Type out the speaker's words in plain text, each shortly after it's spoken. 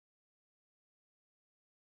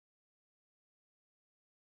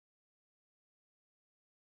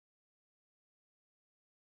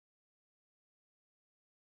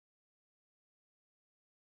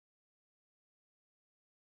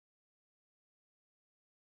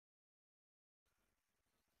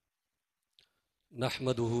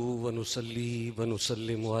نحمده ونصلي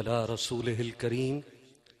ونسلم على رسوله الكريم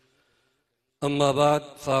اما بعد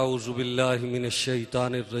فاعوذ بالله من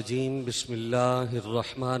الشيطان الرجيم بسم الله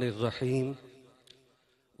الرحمن الرحيم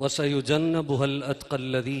وسيجنبها الأتقى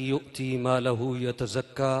الذي يؤتي ماله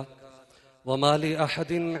يتزكى وما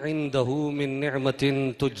لأحد عنده من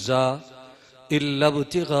نعمة تجزى إلا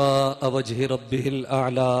ابتغاء وجه ربه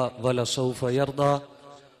الأعلى ولسوف يرضى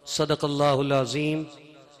صدق الله العظيم۔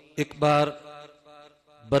 ایک بار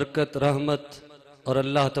برکت، رحمت اور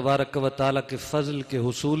اللہ تبارک و تعالیٰ کے فضل کے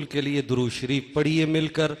حصول کے لیے درود شریف پڑھیے مل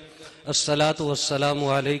کر۔ الصلاۃ والسلام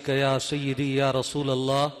علیک یا سیدی یا رسول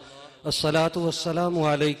اللہ، الصلاۃ والسلام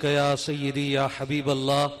علیک یا سیدی یا حبیب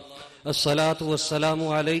اللہ، الصلاۃ والسلام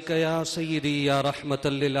علیک یا سیدی یا رحمت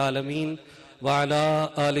للعالمین وعلی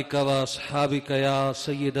آلک و اصحابک یا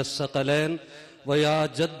سید الثقلین ویا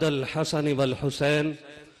جد الحسن والحسین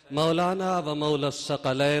مولانا و مولا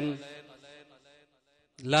الثقلین۔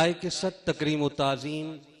 لائق صد تکریم و تعظیم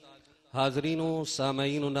حاضرین و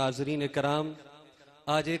سامعین و ناظرین کرام،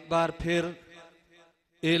 آج ایک بار پھر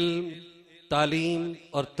علم، تعلیم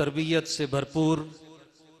اور تربیت سے بھرپور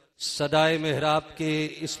صدائے محراب کے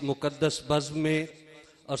اس مقدس بزم میں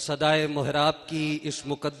اور صدائے محراب کی اس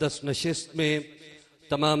مقدس نشست میں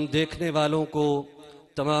تمام دیکھنے والوں کو،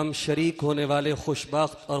 تمام شریک ہونے والے خوش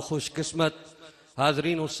بخت اور خوش قسمت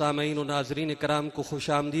حاضرین و سامعین و ناظرین کرام کو خوش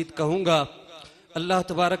آمدید کہوں گا۔ اللہ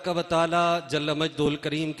تبارک و تعالی جل مجدہ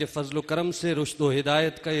الکریم کے فضل و کرم سے رشد و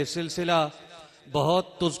ہدایت کا یہ سلسلہ بہت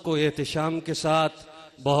تزک و احتشام کے ساتھ،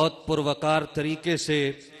 بہت پروقار طریقے سے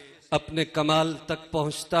اپنے کمال تک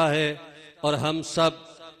پہنچتا ہے، اور ہم سب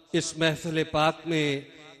اس محفل پاک میں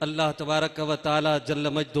اللہ تبارک و تعالی جل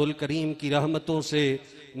مجدہ الکریم کی رحمتوں سے،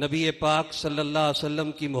 نبی پاک صلی اللہ علیہ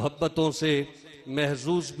وسلم کی محبتوں سے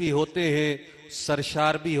محظوظ بھی ہوتے ہیں،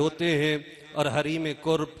 سرشار بھی ہوتے ہیں، اور حریم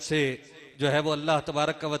قرب سے جو ہے وہ اللہ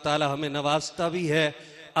تبارک و تعالی ہمیں نوازتا بھی ہے۔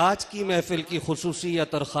 آج کی محفل کی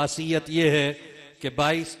خصوصیت اور خاصیت یہ ہے کہ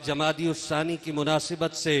 22 جمادی الثانی کی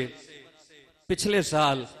مناسبت سے پچھلے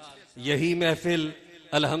سال یہی محفل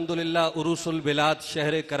الحمدللہ عروس البلاد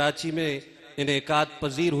شہر کراچی میں انعقاد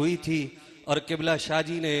پذیر ہوئی تھی، اور قبلہ شاہ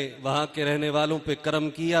جی نے وہاں کے رہنے والوں پہ کرم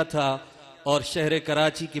کیا تھا، اور شہر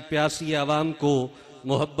کراچی کی پیاسی عوام کو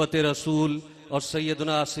محبت رسول اور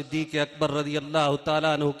سیدنا صدیق اکبر رضی اللہ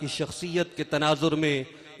تعالیٰ عنہ کی شخصیت کے تناظر میں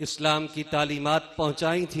اسلام کی تعلیمات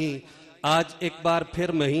پہنچائی تھیں۔ آج ایک بار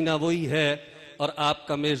پھر مہینہ وہی ہے اور آپ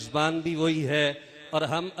کا میزبان بھی وہی ہے، اور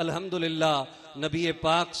ہم الحمدللہ نبی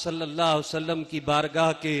پاک صلی اللہ علیہ وسلم کی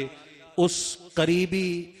بارگاہ کے اس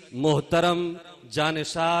قریبی، محترم،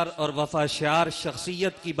 جانثار اور وفاشار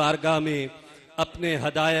شخصیت کی بارگاہ میں اپنے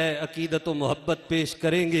ہدایہ عقیدت و محبت پیش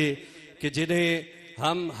کریں گے کہ جنہیں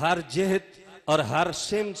ہم ہر جہت اور ہر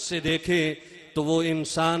سمت سے دیکھیں تو وہ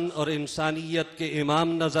انسان اور انسانیت کے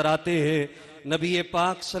امام نظر آتے ہیں۔ نبی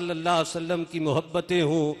پاک صلی اللہ علیہ وسلم کی محبتیں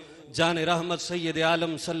ہوں، جان رحمت سید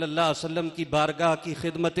عالم صلی اللہ علیہ وسلم کی بارگاہ کی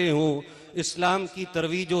خدمتیں ہوں، اسلام کی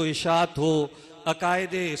ترویج و اشاعت ہو،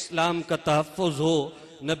 عقائد اسلام کا تحفظ ہو،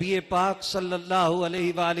 نبی پاک صلی اللہ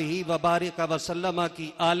علیہ وآلہ وبارک وسلم کی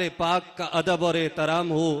آل پاک کا ادب اور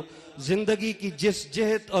احترام ہو، زندگی کی جس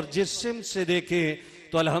جہت اور جس سمت سے دیکھیں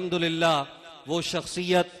تو الحمدللہ وہ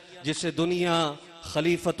شخصیت جسے دنیا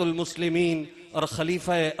خلیفۃ المسلمین اور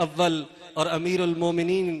خلیفہ اول اور امیر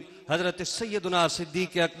المومنین حضرت سیدنا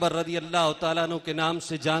صدیق اکبر رضی اللہ تعالیٰ عنہ کے نام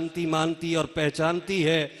سے جانتی، مانتی اور پہچانتی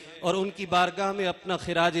ہے، اور ان کی بارگاہ میں اپنا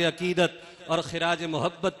خراج عقیدت اور خراج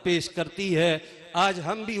محبت پیش کرتی ہے۔ آج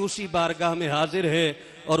ہم بھی اسی بارگاہ میں حاضر ہیں،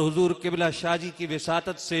 اور حضور قبلہ شاہ جی کی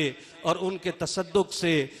وساطت سے اور ان کے تصدق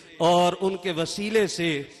سے اور ان کے وسیلے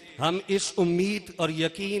سے ہم اس امید اور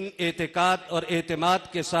یقین، اعتقاد اور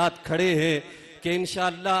اعتماد کے ساتھ کھڑے ہیں کہ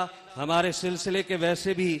انشاءاللہ ہمارے سلسلے کے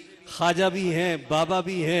ویسے بھی خواجہ بھی ہیں، بابا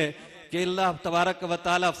بھی ہیں، کہ اللہ تبارک و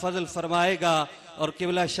تعالی فضل فرمائے گا، اور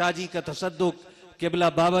قبلہ شاہ جی کا تصدق، قبلہ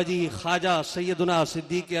بابا جی خواجہ سیدنا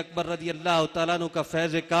صدیق اکبر رضی اللہ تعالیٰ عنہ کا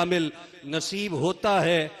فیض کامل نصیب ہوتا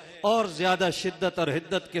ہے، اور زیادہ شدت اور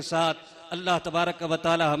حدت کے ساتھ اللہ تبارک و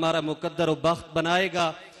تعالی ہمارا مقدر و بخت بنائے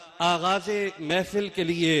گا۔ آغاز محفل کے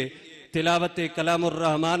لیے، تلاوت کلام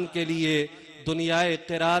الرحمن کے لیے، دنیائے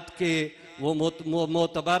قرات کے وہ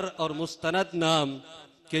معتبر اور مستند نام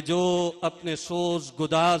کہ جو اپنے سوز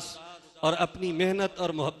گداز اور اپنی محنت اور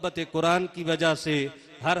محبت قرآن کی وجہ سے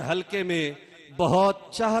ہر حلقے میں بہت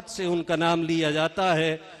چاہت سے ان کا نام لیا جاتا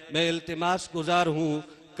ہے، میں التماس گزار ہوں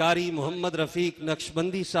قاری محمد رفیق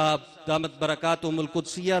نقشبندی صاحب دامت برکاتہم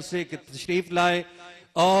القدسیہ سے کہ تشریف لائے،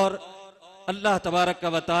 اور اللہ تبارک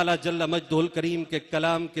و تعالی جل مجدہ الکریم کے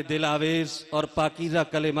کلام کے دل آویز اور پاکیزہ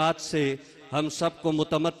کلمات سے ہم سب کو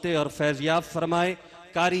متمتع اور فیضیاب فرمائے۔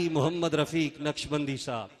 कारी मोहम्मद रफीक नक्शबंदी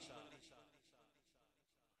साहब।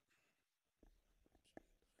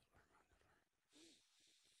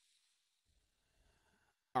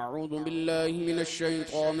 अऊज़ु बिल्लाहि मिनश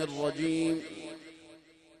शैतानिर रजीम।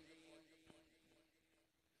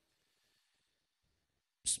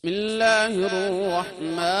 बिस्मिल्लाहिर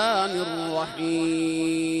रहमानिर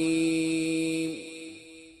रहीम।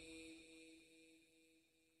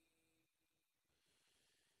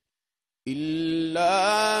 इल्ला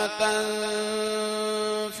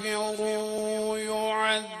तंफिरू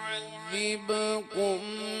युअज़्ज़िबकुम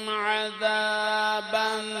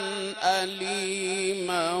अज़ाबन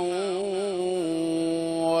अलीमन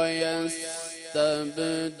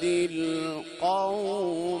वयस्तबदिल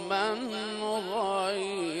कौमन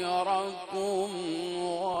गयरकुम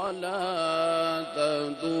वला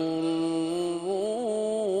तदुर्रूहु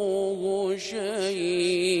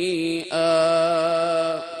शैआ।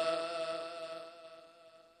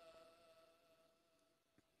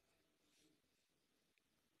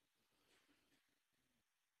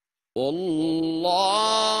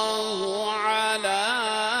 वल्लाहु अला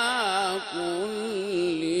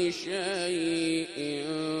कुल्लि शैइन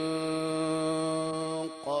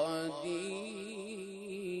क़दीर।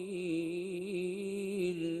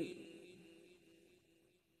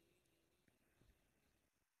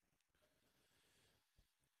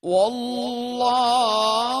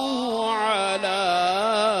 वल्लाहु अला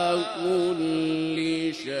कुल्लि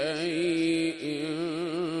शैइन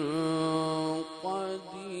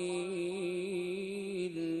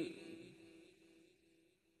क़दीर।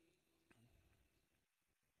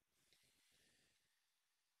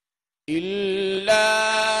 इल्ला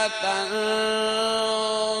तंसुरूहु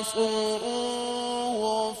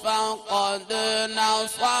फ़क़द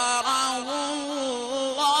नसरहु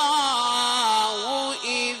अल्लाहु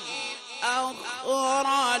इज़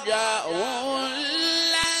अख़रजहु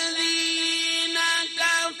الذين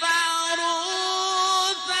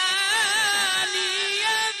كفروا ثاني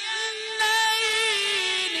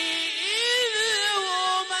اثنين إذ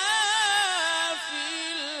هما في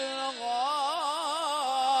الغار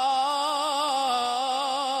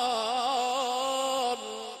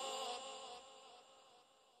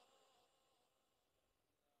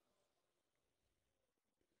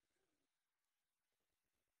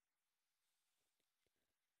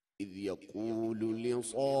إذ يقول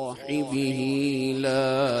لصاحبه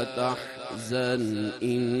لا تحزن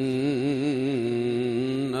إن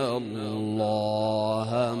الله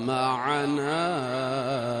معنا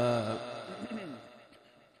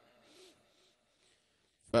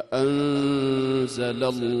فأنزل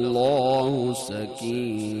الله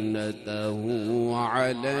سكينته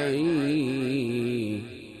عليه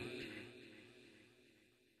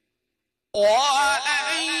وأيده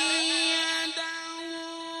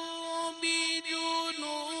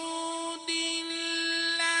بجنود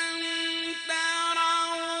لم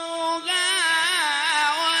تروها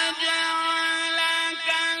وجعل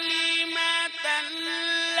كلمة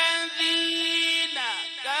الذين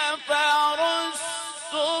كفروا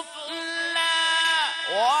السفلى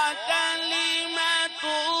وكلمة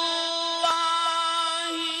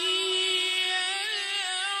الله هي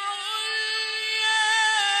العليا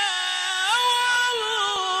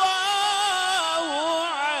والله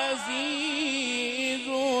عزيز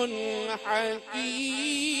حكيم.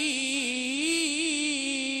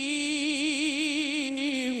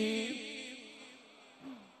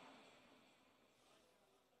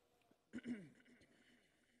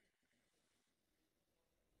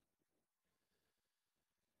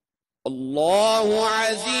 الله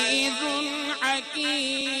عزيز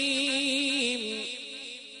حكيم.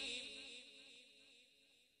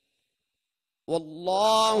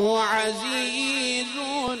 والله عزيز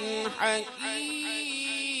حكيم.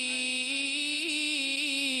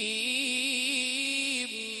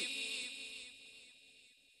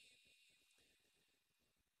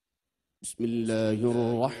 بسم الله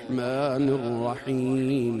الرحمن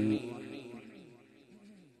الرحيم.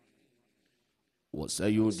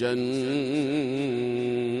 وسيجنبها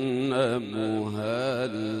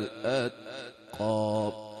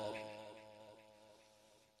الأتقى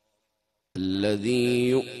الذي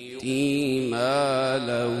يؤتي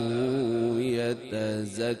ماله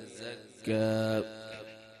يتزكى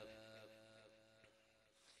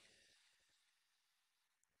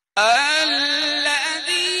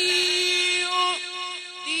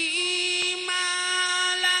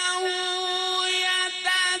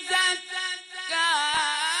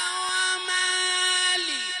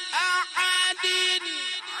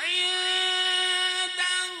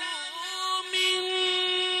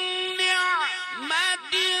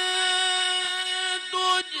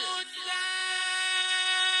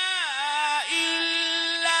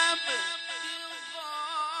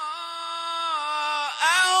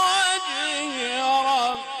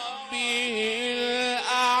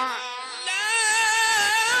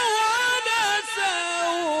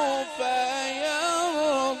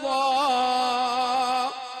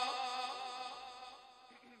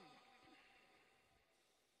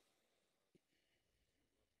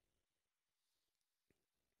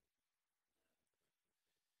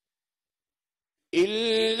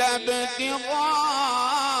إلا ابتغاء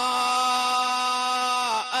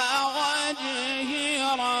وجه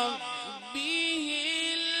ربه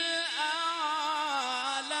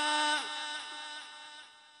الأعلى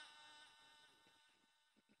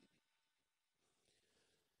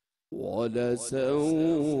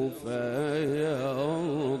ولسوف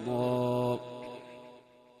يرضى.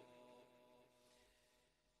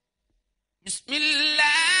 بسم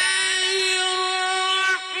الله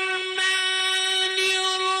الرحمن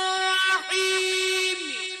الرحيم.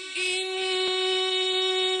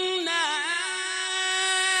 إنا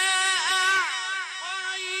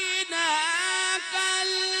أعطيناك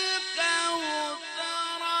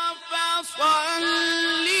الكوثر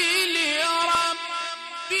فصل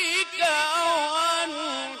لربك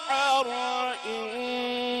وانحر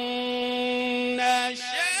إن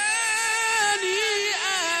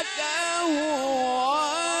شانئك هو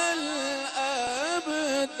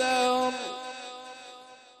الأبتر.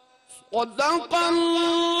 صدق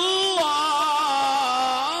الله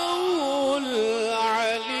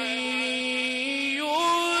العلي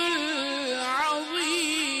العظيم.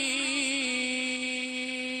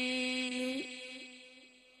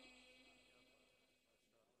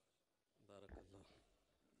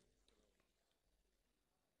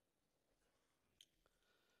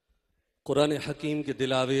 قرآن حکیم کے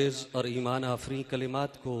دلاویز اور ایمان آفریں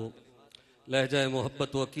کلمات کو لہجہ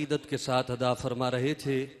محبت و عقیدت کے ساتھ ادا فرما رہے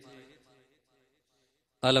تھے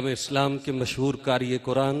عالم اسلام کے مشہور قاری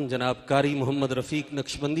قرآن جناب قاری محمد رفیق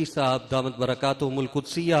نقشبندی صاحب دامت برکاتہم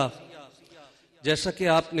القدسیہ. جیسا کہ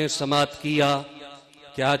آپ نے سماعت کیا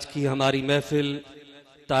کہ آج کی ہماری محفل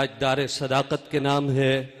تاجدار صداقت کے نام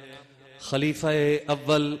ہے، خلیفہ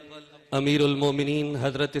اول امیر المومنین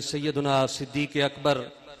حضرت سیدنا صدیق اکبر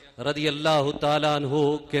رضی اللہ تعالیٰ عنہ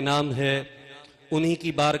کے نام ہے. انہی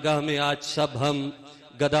کی بارگاہ میں آج سب ہم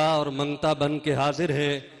گدا اور منگتا بن کے حاضر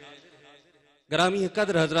ہیں. گرامی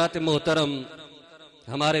قدر حضرات محترم،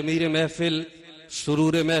 ہمارے میر محفل،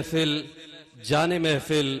 سرور محفل، جان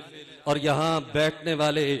محفل اور یہاں بیٹھنے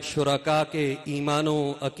والے شرکاء کے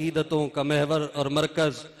ایمانوں عقیدتوں کا محور اور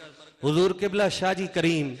مرکز حضور قبلہ شاہ جی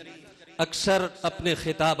کریم اکثر اپنے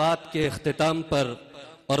خطابات کے اختتام پر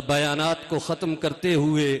اور بیانات کو ختم کرتے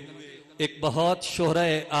ہوئے ایک بہت شہرہ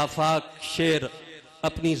آفاق شعر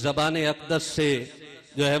اپنی زبان اقدس سے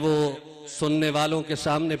جو ہے وہ سننے والوں کے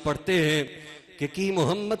سامنے پڑھتے ہیں کہ کی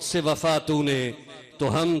محمد سے وفا تو نے تو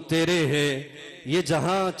ہم تیرے ہیں، یہ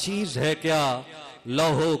جہاں چیز ہے کیا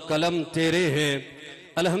لوح و قلم تیرے ہیں.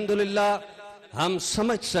 الحمدللہ ہم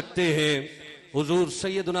سمجھ سکتے ہیں حضور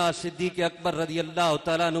سیدنا صدیق اکبر رضی اللہ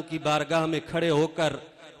تعالیٰ عنہ کی بارگاہ میں کھڑے ہو کر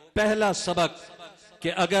پہلا سبق کہ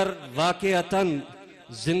اگر واقعتاً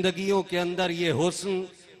زندگیوں کے اندر یہ حسن،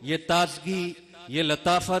 یہ تازگی، یہ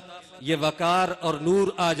لطافت، یہ وقار اور نور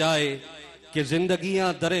آ جائے کہ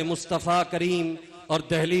زندگیاں در مصطفیٰ کریم اور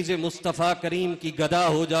دہلیز مصطفیٰ کریم کی گدا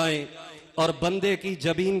ہو جائیں اور بندے کی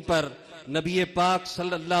جبین پر نبی پاک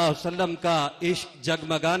صلی اللہ علیہ وسلم کا عشق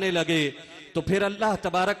جگمگانے لگے تو پھر اللہ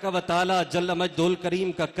تبارک و تعالی جل مجدہ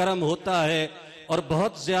الکریم کا کرم ہوتا ہے اور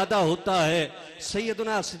بہت زیادہ ہوتا ہے.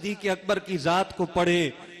 سیدنا صدیق اکبر کی ذات کو پڑھیں،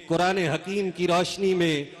 قرآن حکیم کی روشنی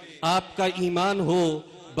میں آپ کا ایمان ہو،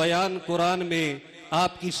 بیان قرآن میں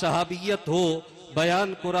آپ کی صحابیت ہو،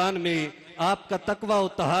 بیان قرآن میں آپ کا تقوی و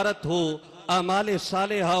طہارت ہو، اعمال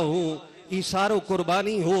صالحہ ہوں، ایثار و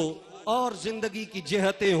قربانی ہو اور زندگی کی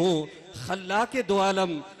جہتیں ہوں. خلاق دو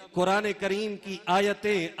عالم قرآن کریم کی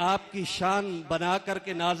آیتیں آپ کی شان بنا کر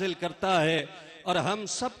کے نازل کرتا ہے اور ہم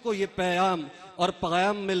سب کو یہ پیام اور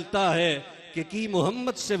پیغام ملتا ہے کہ کی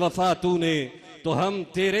محمد سے وفا تو نے تو ہم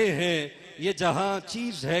تیرے ہیں، یہ جہاں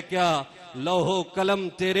چیز ہے کیا لوح و قلم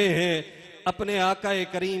تیرے ہیں. اپنے آقا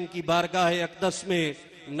کریم کی بارگاہ اقدس میں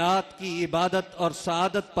نعت کی عبادت اور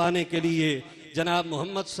سعادت پانے کے لیے جناب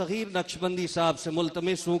محمد صغیر نقشبندی صاحب سے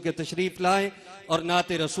ملتمس ہوں کہ تشریف لائیں اور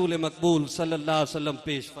نعت رسول مقبول صلی اللہ علیہ وسلم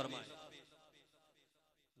پیش فرمائیں.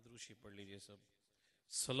 دروشی پڑھ لیجئے سب.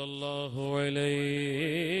 صلی اللہ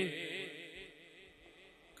علیہ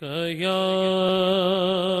یا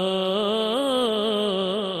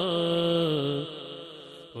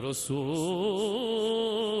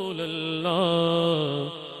رسول اللہ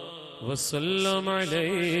وسلم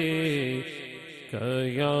علیک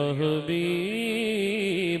یا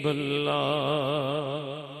حبیب اللہ.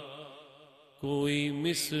 کوئی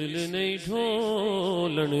مثل نہیں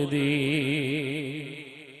ڈھولن دی،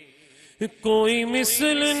 کوئی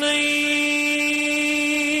مثل نہیں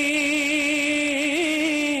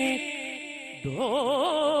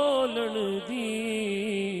ڈھولن دی.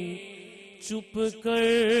 چپ کر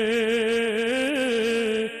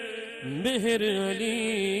مہر علی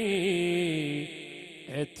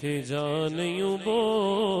ایتھے جان یوں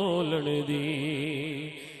بولن دی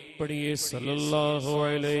پڑھیے صلی اللہ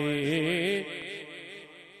علیہ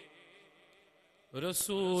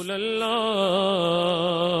رسول اللہ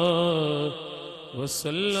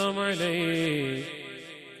وسلم علیہ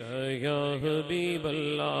یا حبیب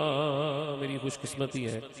اللہ. میری خوش قسمتی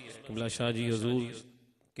ہے قبلہ شاہ جی حضور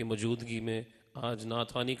کی موجودگی میں آج نعت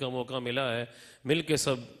خوانی کا موقع ملا ہے. مل کے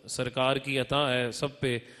سب سرکار کی عطا ہے سب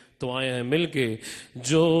پہ تو آئے ہیں مل کے.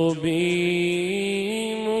 جو بھی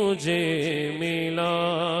مجھے ملا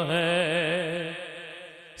ہے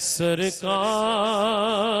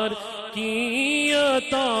سرکار کی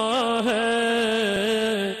عطا ہے.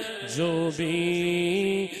 جو بھی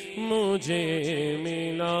مجھے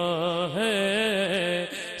ملا ہے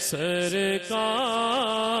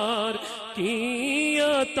سرکار کی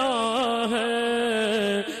عطا ہے.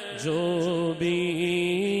 جو بھی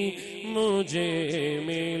مجھے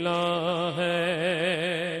ملا ہے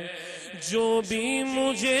جو بھی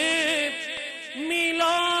مجھے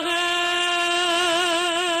ملا ہے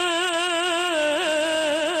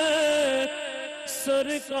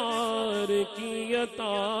سرکار کی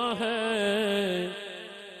عطا ہے.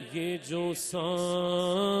 یہ جو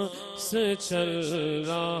سانس چل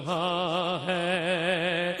رہا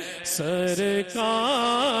ہے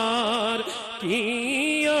سرکار کی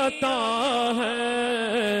عطا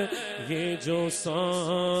ہے. یہ جو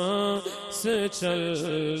سانس چل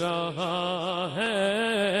رہا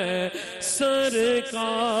ہے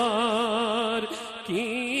سرکار کی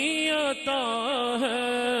عطا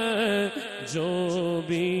ہے. جو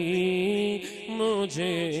بھی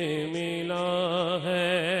مجھے ملا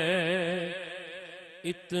ہے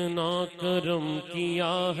اتنا کرم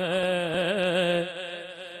کیا ہے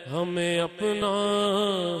ہمیں اپنا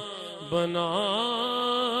بنا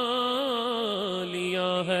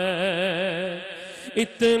لیا ہے.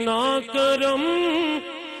 اتنا کرم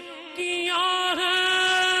کیا ہے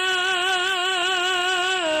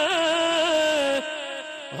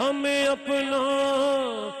ہمیں اپنا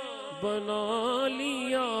بنا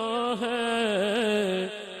لیا ہے.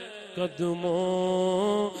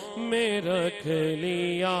 قدموں میں رکھ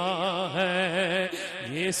لیا ہے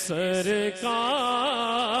یہ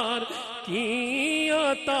سرکار کی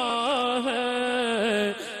عطا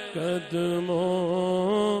ہے.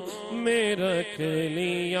 قدموں میں رکھ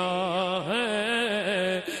لیا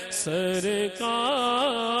ہے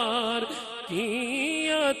سرکار کی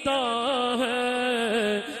عطا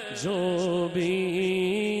ہے. جو بھی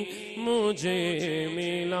مجھے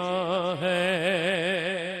ملا ہے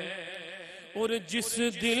اور جس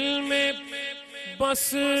دل میں بس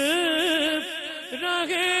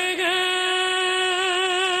رہے گے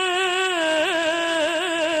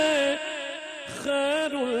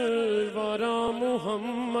خیر الورا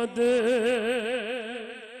محمد.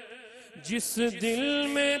 جس دل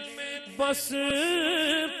میں بس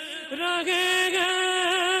رہے گے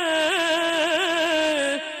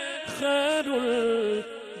خیر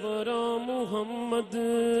الورا محمد.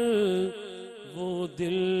 وہ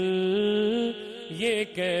دل یہ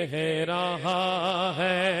کہہ رہا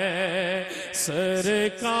ہے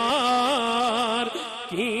سرکار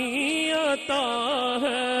کی عطا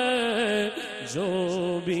ہے. جو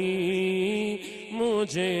بھی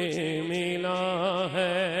مجھے ملا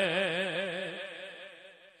ہے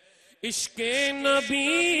عشق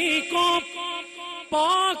نبی کو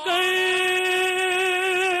پا کر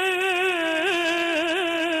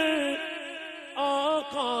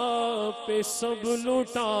پہ سب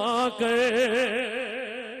لٹا کر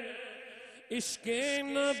عشق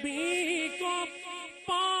نبی کو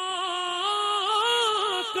پا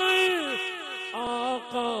کر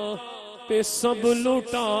آقا پہ سب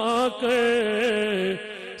لٹا کر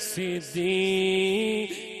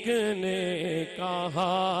صدیق نے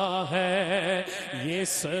کہا ہے یہ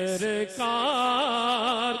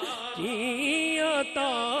سرکار کی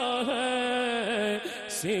عطا ہے.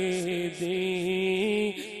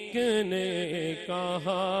 صدیق نے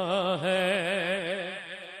کہا ہے.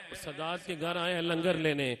 سادات کے گھر آئے ہیں لنگر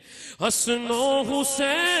لینے. حسن و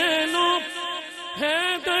حسین و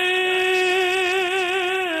حیدر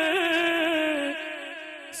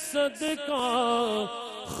صدقہ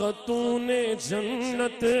خاتون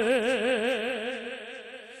جنت.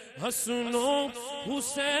 حسن و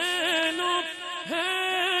حسین و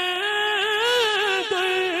حیدر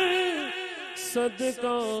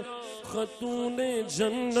صدقہ خاتون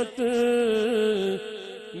جنت.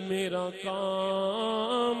 میرا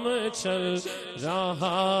کام چل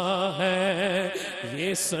رہا ہے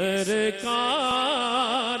یہ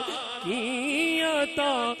سرکار کی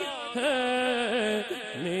عطا ہے.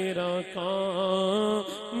 میرا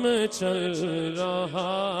کام چل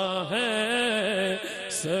رہا ہے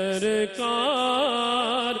سرکار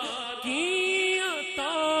کی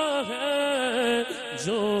عطا ہے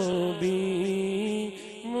جو بھی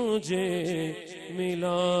مجھے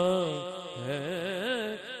ملا ہے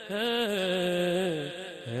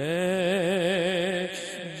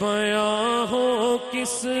بیاں ہو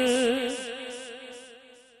کس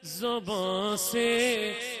زبان سے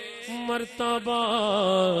مرتبہ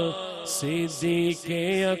صدیق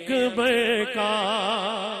اکبر کا.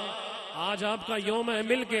 آج آپ کا یوم ہے،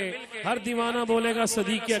 مل کے ہر دیوانہ بولے گا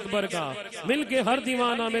صدیق اکبر کا. مل کے ہر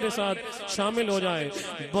دیوانہ میرے ساتھ شامل ہو جائے.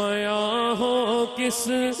 بیاں ہو کس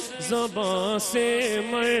زبان سے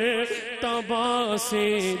مرتبہ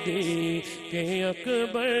صدیق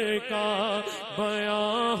اکبر کا.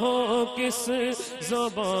 بیاں ہو کس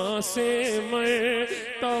زبان سے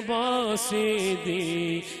مرتبہ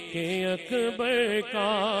صدیق اکبر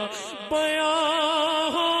کا. بیاں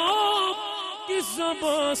ہو کس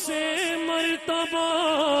زبان سے مرتبہ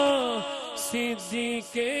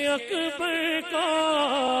صدیق اکبر کا.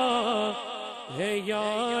 ہے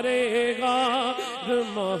یار غار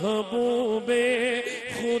محبوب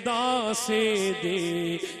خدا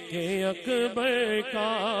صدیق اکبر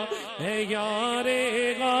کا. ہے یار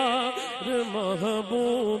غار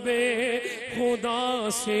محبوب خدا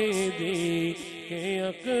صدیق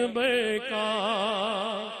اکبر کا.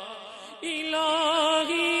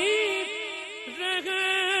 الہی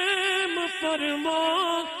رحم فرما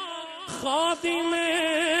خادم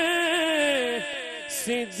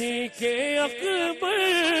صدیق اکبر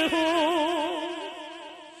ہوں.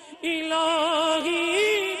 الہی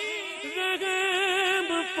رحم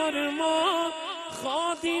فرما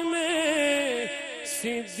خادم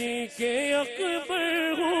صدیق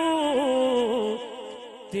اکبر ہوں.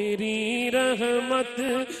 تیری رحمت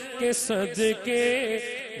کے صدقے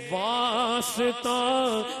واسطہ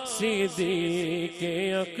صدیق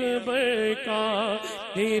اکبر کا.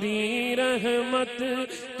 تیری رحمت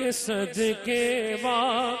کے صدقے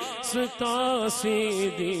واسطہ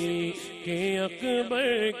صدیق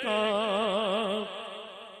اکبر کا.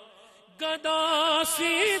 گدا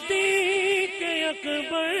صدیق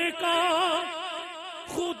اکبر کا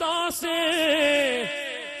خدا سے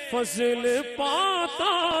فضل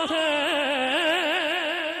پاتا ہے.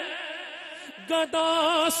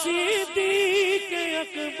 گدا صدیق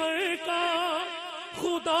اکبر کا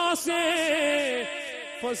خدا سے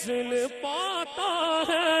فضل پاتا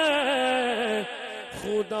ہے.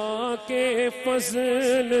 خدا کے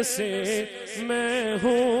فضل سے میں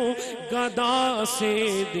ہوں گدا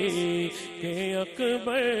صدیق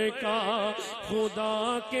اکبر کا. خدا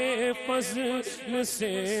کے فضل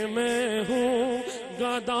سے میں ہوں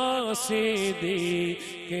گدا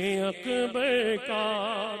صدیق اکبر کا.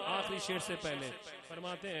 آخری شعر سے پہلے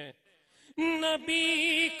فرماتے ہیں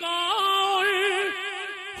نبی کا اور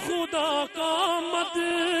خدا کا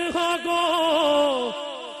مدح گو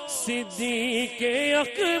صدیق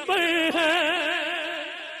اکبر ہے.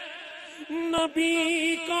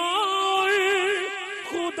 نبی کا اور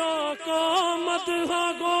خدا کا مدح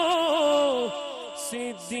گو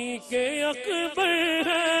صدیق اکبر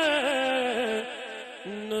ہے.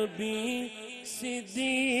 نبی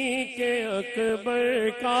صدیق اکبر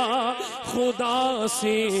کا خدا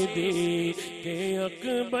صدیق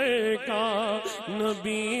اکبر کا.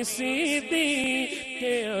 نبی صدیق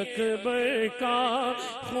اکبر کا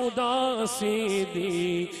خدا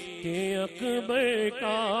صدیق اکبر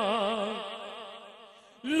کا.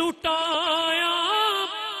 لٹایا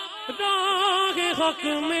راہ حق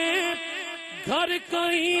میں گھر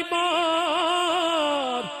کئی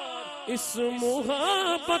بار اس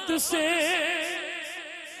محبت سے.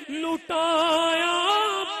 لٹایا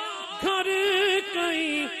گھر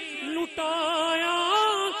کئی لٹایا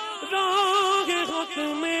راہ حق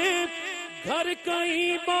میں گھر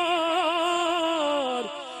کئی بار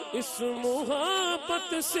اس محبت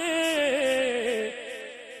سے.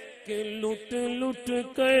 کہ لٹ لٹ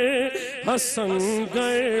کر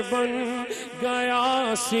حسنگر بن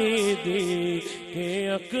گیا صدیق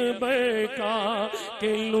اکبر کا. کہ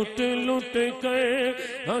لٹ لٹ کر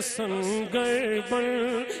حسنگر بن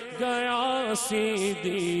گیا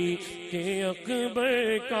صدیق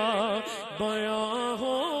اکبر کا. بیاں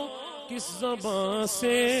ہو کس زبان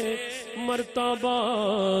سے مرتبہ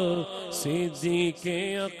صدیق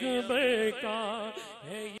اکبر کا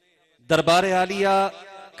ہے. دربار عالیہ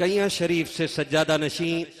کیاں شریف سے سجادہ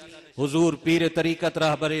نشین حضور پیر طریقت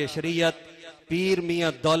راہبر شریعت پیر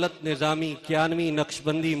میاں دولت نظامی کیانوی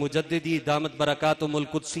نقشبندی مجددی دامت برکاتہم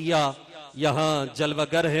القدسیہ یہاں جلوہ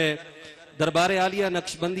گر ہے. دربار عالیہ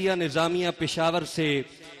نقشبندیہ نظامیہ پشاور سے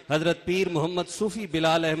حضرت پیر محمد صوفی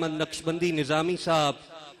بلال احمد نقشبندی نظامی صاحب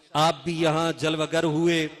آپ بھی یہاں جلوہ گر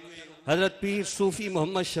ہوئے. حضرت پیر صوفی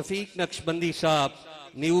محمد شفیق نقشبندی صاحب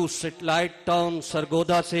نیو سیٹلائٹ ٹاؤن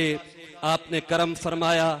سرگودا سے آپ نے کرم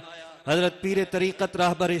فرمایا۔ حضرت پیر طریقت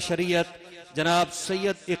راہبر شریعت جناب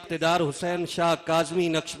سید اقتدار حسین شاہ کاظمی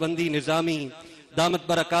نقشبندی نظامی دامت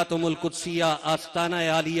برکاتہم القدسیہ آستانہ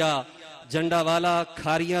عالیہ جنڈا والا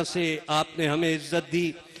کھاریاں سے آپ نے ہمیں عزت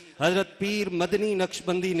دی۔ حضرت پیر مدنی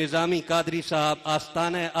نقشبندی نظامی قادری صاحب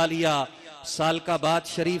آستانہ عالیہ سالکہ باد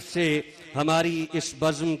شریف سے ہماری اس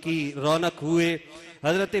بزم کی رونق ہوئے۔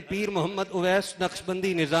 حضرت پیر محمد اویس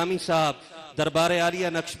نقشبندی نظامی صاحب دربار عالیہ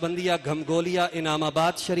نقشبندیہ گھمگولیا انعام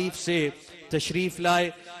آباد شریف سے تشریف لائے۔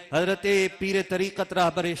 حضرت پیر طریقت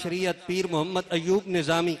راہبر شریعت پیر محمد ایوب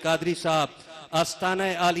نظامی قادری صاحب آستانہ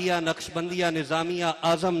عالیہ نقشبندیہ نظامیہ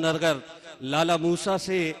اعظم نگر لالا موسیٰ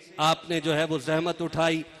سے آپ نے جو ہے وہ زحمت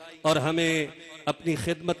اٹھائی اور ہمیں اپنی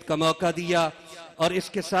خدمت کا موقع دیا۔ اور اس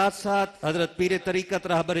کے ساتھ ساتھ حضرت پیر طریقت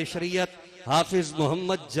راہبر شریعت حافظ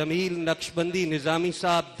محمد جمیل نقشبندی نظامی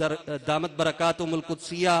صاحب دامت برکاتہم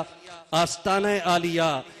القدسیہ آستانہ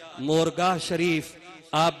عالیہ مورگاہ شریف،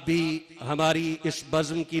 آپ بھی ہماری اس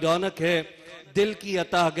بزم کی رونق ہے۔ دل کی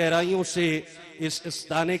عطا گہرائیوں سے اس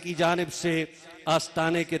آستانے کی جانب سے،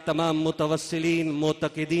 آستانے کے تمام متوسلین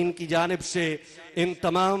معتقدین کی جانب سے ان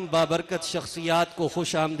تمام بابرکت شخصیات کو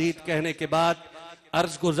خوش آمدید کہنے کے بعد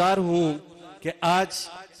عرض گزار ہوں کہ آج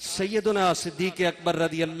سیدنا صدیق اکبر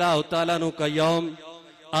رضی اللہ تعالیٰ عنہ کا یوم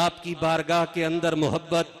آپ کی بارگاہ کے اندر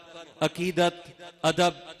محبت، عقیدت،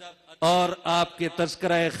 ادب اور آپ کے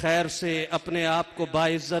تذکرہ خیر سے اپنے آپ کو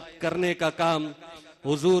باعزت کرنے کا کام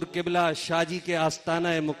حضور قبلہ شاہ جی کے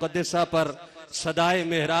آستانہ مقدسہ پر صدائے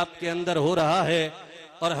محراب کے اندر ہو رہا ہے،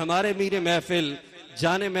 اور ہمارے میر محفل،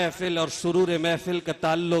 جان محفل اور سرور محفل کا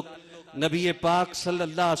تعلق نبی پاک صلی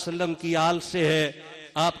اللہ علیہ وسلم کی آل سے ہے۔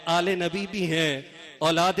 آپ آل نبی بھی ہیں،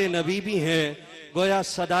 اولاد نبی بھی ہیں۔ گویا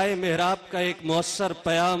صدائے محراب کا ایک مؤثر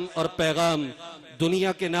پیام اور پیغام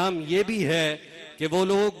دنیا کے نام یہ بھی ہے کہ وہ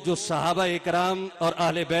لوگ جو صحابہ اکرام اور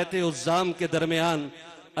اہل بیت عظام کے درمیان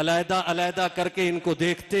علیحدہ علیحدہ کر کے ان کو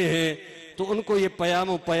دیکھتے ہیں، تو ان کو یہ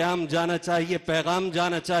پیام جانا چاہیے، پیغام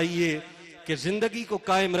جانا چاہیے کہ زندگی کو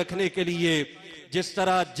قائم رکھنے کے لیے جس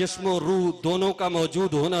طرح جسم و روح دونوں کا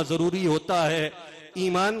موجود ہونا ضروری ہوتا ہے،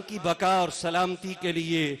 ایمان کی بقا اور سلامتی کے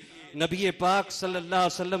لیے نبی پاک صلی اللہ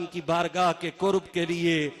علیہ وسلم کی بارگاہ کے قرب کے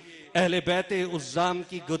لیے اہل بیت عظام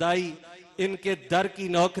کی گدائی، ان کے در کی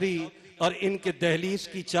نوکری اور ان کے دہلیز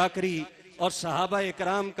کی چاکری اور صحابہ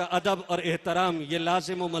اکرام کا ادب اور احترام یہ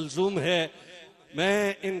لازم و ملزوم ہے۔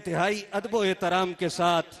 میں انتہائی ادب و احترام کے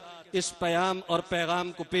ساتھ اس پیام اور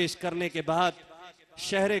پیغام کو پیش کرنے کے بعد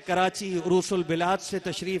شہر کراچی عروس البلاد سے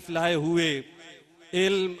تشریف لائے ہوئے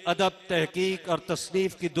علم، ادب، تحقیق اور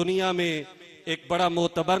تصنیف کی دنیا میں ایک بڑا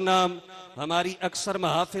معتبر نام، ہماری اکثر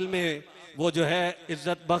محافل میں وہ جو ہے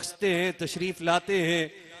عزت بخشتے ہیں، تشریف لاتے ہیں،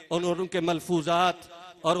 اور ان کے ملفوظات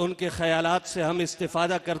اور ان کے خیالات سے ہم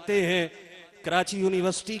استفادہ کرتے ہیں۔ کراچی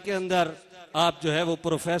یونیورسٹی کے اندر آپ جو ہے وہ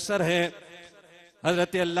پروفیسر ہیں۔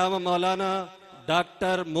 حضرت علامہ مولانا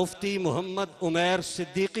ڈاکٹر مفتی محمد عمیر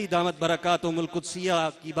صدیقی دامت برکاتہم القدسیہ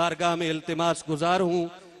کی بارگاہ میں التماس گزار ہوں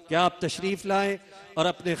کہ آپ تشریف لائیں اور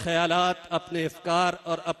اپنے خیالات، اپنے افکار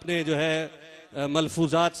اور اپنے جو ہے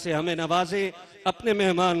ملفوظات سے ہمیں نوازیں۔ اپنے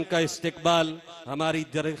مہمان کا استقبال ہماری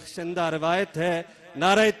درخشندہ روایت ہے۔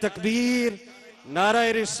 نعرہ تکبیر، نعرہ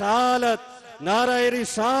رسالت، نعرہ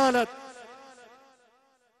رسالت۔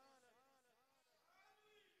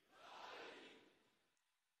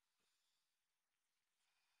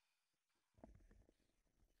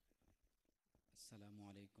 السلام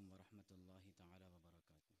علیکم ورحمۃ اللہ تعالی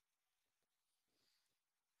وبرکاتہ۔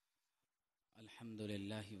 الحمد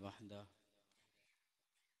للہ وحدہ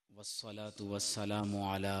والصلاة والسلام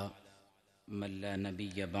علی من لا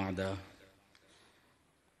نبی بعدہ،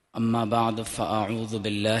 اما بعد فاعوذ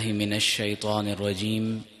باللہ من الشیطان الرجیم،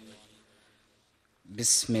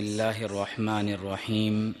 بسم اللہ الرحمن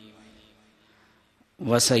الرحیم،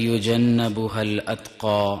 وسیجنبها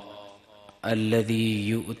الاتقى الذي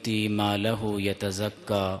يؤتي ماله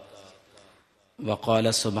يتزكى،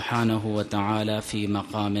 وقال سبحانه وتعالى في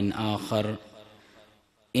مقام آخر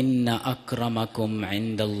إن أكرمكم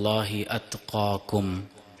عند الله أتقاكم،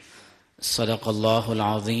 صدق الله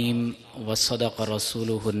العظيم وصدق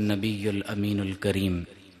رسوله النبي الأمين الكريم۔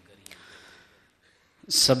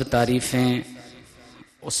 سب تعریفیں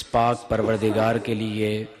اس پاک پروردگار کے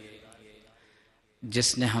لیے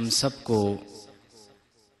جس نے ہم سب کو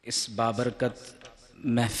اس بابرکت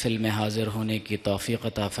محفل میں حاضر ہونے کی توفیق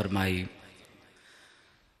عطا فرمائی،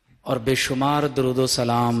 اور بے شمار درود و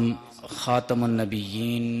سلام خاتم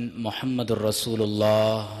النبیین محمد الرسول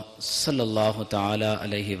اللہ صلی اللہ تعالی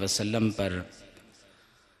علیہ وسلم پر،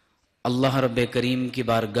 اللہ رب کریم کی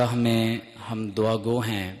بارگاہ میں ہم دعا گو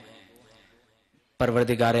ہیں،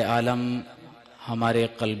 پروردگار عالم ہمارے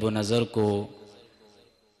قلب و نظر کو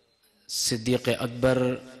صدیق اکبر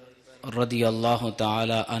رضی اللہ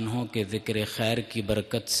تعالی عنہ کے ذکر خیر کی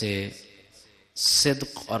برکت سے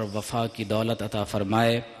صدق اور وفا کی دولت عطا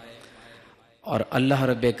فرمائے، اور اللہ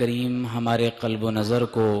رب کریم ہمارے قلب و نظر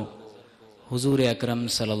کو حضور اکرم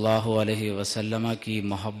صلی اللہ علیہ وسلم کی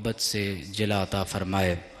محبت سے جلا عطا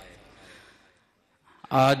فرمائے۔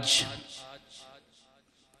 آج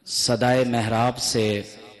صدائے محراب سے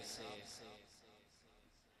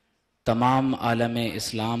تمام عالم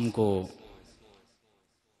اسلام کو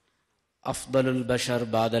افضل البشر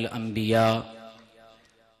بعد الانبیاء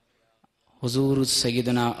حضور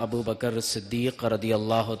سیدنا ابو بکر صدیق رضی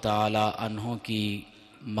اللہ تعالی عنہ کی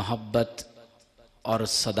محبت اور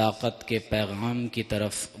صداقت کے پیغام کی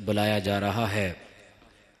طرف بلایا جا رہا ہے۔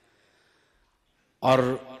 اور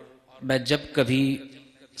میں جب کبھی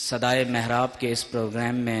صدائے محراب کے اس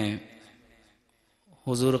پروگرام میں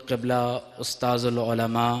حضور قبلہ استاذ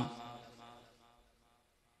العلماء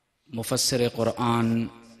مفسر قرآن،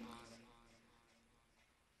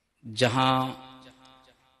 جہاں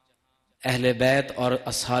اہل بیت اور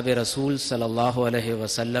اصحاب رسول صلی اللہ علیہ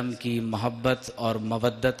وسلم کی محبت اور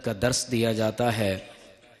مودت کا درس دیا جاتا ہے،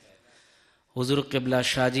 حضور قبلہ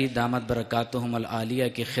شاہ جی دامت برکاتہم العالیہ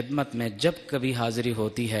کی خدمت میں جب کبھی حاضری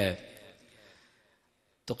ہوتی ہے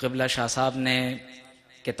تو قبلہ شاہ صاحب نے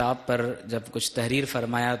کتاب پر جب کچھ تحریر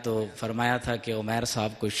فرمایا تو فرمایا تھا کہ عمیر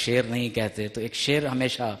صاحب کو شعر نہیں کہتے، تو ایک شعر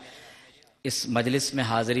ہمیشہ اس مجلس میں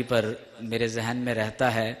حاضری پر میرے ذہن میں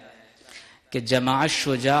رہتا ہے کہ جمع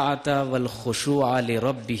الشجاعت والخشوع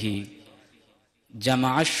لربہ،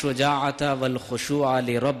 جمع الشجاعت والخشوع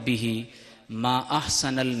لربہ ما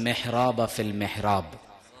احسن المحراب فی المحراب۔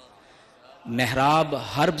 محراب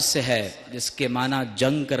حرب سے ہے جس کے معنی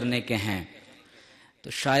جنگ کرنے کے ہیں، تو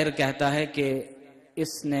شاعر کہتا ہے کہ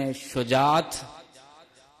اس نے شجاعت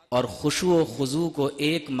اور خشوع و خضوع کو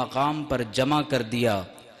ایک مقام پر جمع کر دیا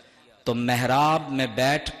تو محراب میں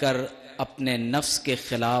بیٹھ کر اپنے نفس کے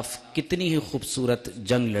خلاف کتنی ہی خوبصورت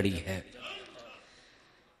جنگ لڑی ہے۔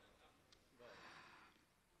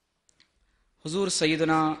 حضور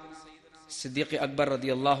سیدنا صدیق اکبر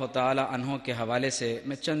رضی اللہ تعالی عنہ کے حوالے سے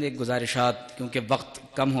میں چند ایک گزارشات، کیونکہ وقت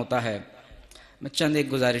کم ہوتا ہے، میں چند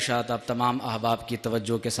ایک گزارشات آپ تمام احباب کی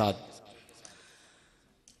توجہ کے ساتھ۔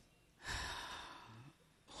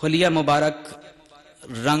 حلیہ مبارک،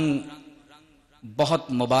 رنگ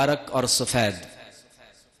بہت مبارک اور سفید،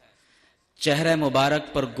 چہرہ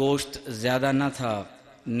مبارک پر گوشت زیادہ نہ تھا،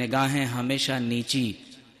 نگاہیں ہمیشہ نیچی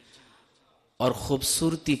اور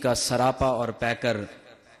خوبصورتی کا سراپا اور پیکر،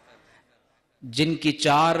 جن کی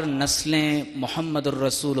 4 نسلیں محمد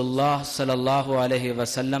الرسول اللہ صلی اللہ علیہ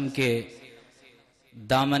وسلم کے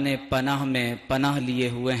دامن پناہ میں پناہ لیے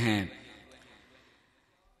ہوئے ہیں۔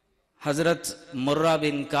 حضرت مرہ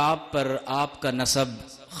بن کعب پر آپ کا نسب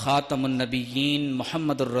خاتم النبیین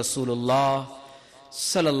محمد الرسول اللہ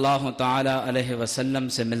صلی اللہ تعالی علیہ وسلم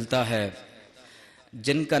سے ملتا ہے،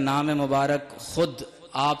 جن کا نام مبارک خود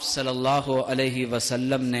آپ صلی اللہ علیہ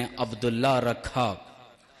وسلم نے عبداللہ رکھا،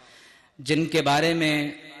 جن کے بارے میں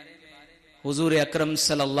حضور اکرم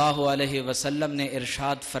صلی اللہ علیہ وسلم نے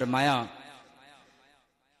ارشاد فرمایا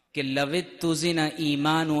کہ لوت تزن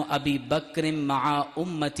ایمان ابی بکر مع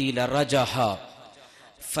امتی لرجحا،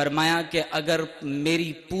 فرمایا کہ اگر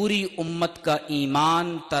میری پوری امت کا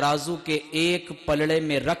ایمان ترازو کے ایک پلڑے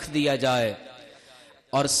میں رکھ دیا جائے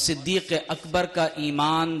اور صدیق اکبر کا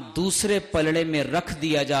ایمان دوسرے پلڑے میں رکھ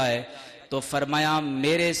دیا جائے تو فرمایا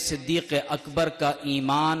میرے صدیق اکبر کا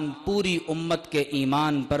ایمان پوری امت کے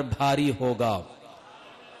ایمان پر بھاری ہوگا۔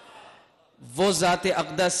 وہ ذات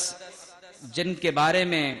اقدس جن کے بارے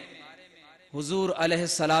میں حضور علیہ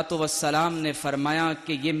الصلاۃ والسلام نے فرمایا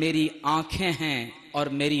کہ یہ میری آنکھیں ہیں اور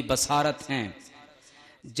میری بصارت ہیں،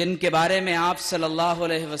 جن کے بارے میں آپ صلی اللہ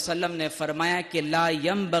علیہ وسلم نے فرمایا کہ لا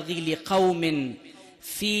ينبغي لقوم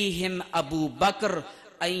فیہم ابو بکر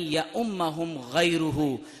ان یؤمہم غیرہ،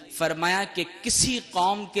 فرمایا کہ کسی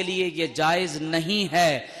قوم کے لیے یہ جائز نہیں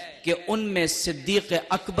ہے کہ ان میں صدیق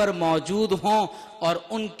اکبر موجود ہوں اور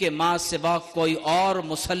ان کے ماں سوا کوئی اور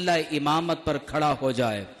مصلی امامت پر کھڑا ہو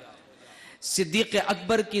جائے۔ صدیق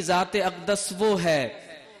اکبر کی ذات اقدس وہ ہے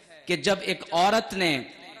کہ جب ایک عورت نے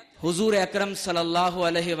حضور اکرم صلی اللہ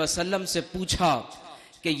علیہ وسلم سے پوچھا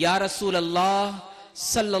کہ یا رسول اللہ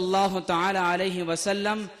صلی اللہ تعالی علیہ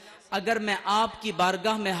وسلم، اگر میں آپ کی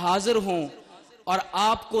بارگاہ میں حاضر ہوں اور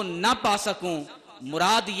آپ کو نہ پا سکوں،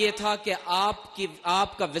 مراد یہ تھا کہ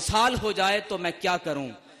آپ کا وصال ہو جائے تو میں کیا کروں؟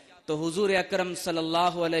 تو حضور اکرم صلی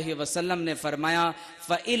اللہ علیہ وسلم نے فرمایا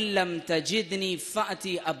فَإِن لَّمْ تَجِدْنِي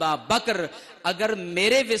فَأْتِ أَبَا بکر، اگر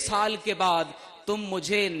میرے وصال کے بعد تم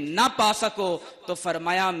مجھے نہ پا سکو تو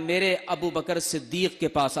فرمایا میرے ابو بکر صدیق کے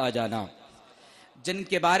پاس آ جانا، جن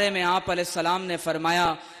کے بارے میں آپ علیہ السلام نے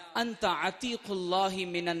فرمایا انت عتیق اللہ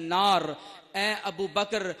من النار، اے ابو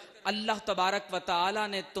بکر اللہ تبارک و تعالی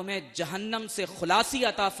نے تمہیں جہنم سے خلاصی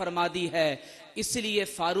عطا فرما دی ہے۔ اس لیے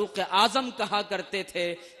فاروق اعظم کہا کرتے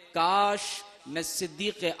تھے کاش میں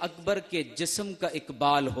صدیق اکبر کے جسم کا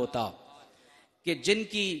اقبال ہوتا کہ جن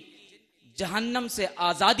کی جہنم سے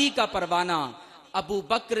آزادی کا پروانہ ابو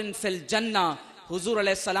بکر فی الجنہ۔ حضور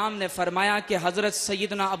علیہ السلام نے فرمایا کہ حضرت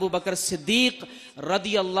سیدنا ابو بکر صدیق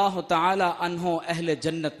رضی اللہ تعالی عنہ اہل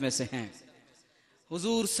جنت میں سے ہیں۔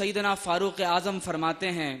 حضور سیدنا فاروق اعظم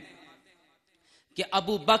فرماتے ہیں کہ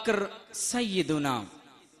ابو بکر سیدنا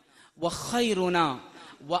و خیرنا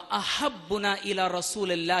و احبنا الی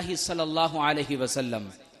رسول اللہ صلی اللہ علیہ وسلم،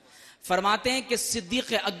 فرماتے ہیں کہ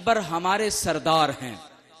صدیق اکبر ہمارے سردار ہیں،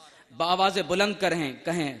 بآواز بلند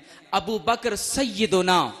کہیں ابو بکر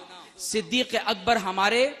سیدنا، صدیق اکبر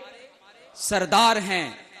ہمارے سردار ہیں۔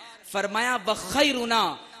 فرمایا وخیرنا،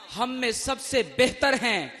 ہم میں سب سے بہتر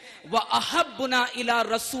ہیں، وَأَحَبُّنَا إِلَىٰ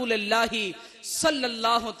رَسُولِ اللَّهِ صلی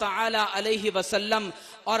اللہ تعالی علیہ وسلم،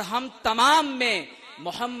 اور ہم تمام میں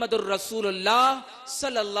محمد الرسول اللہ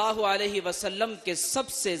صلی اللہ علیہ وسلم کے سب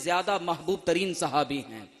سے زیادہ محبوب ترین صحابی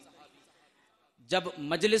ہیں۔ جب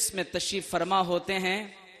مجلس میں تشریف فرما ہوتے ہیں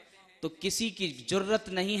تو کسی کی جرت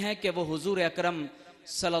نہیں ہے کہ وہ حضور اکرم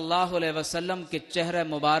صلی اللہ علیہ وسلم کے چہرہ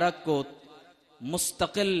مبارک کو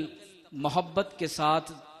مستقل محبت کے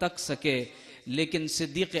ساتھ تک سکے، لیکن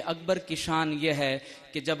صدیق اکبر کی شان یہ ہے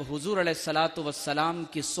کہ جب حضور علیہ السلام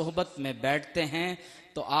کی صحبت میں بیٹھتے ہیں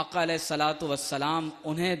تو آقا علیہ السلام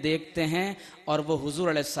انہیں دیکھتے ہیں اور وہ حضور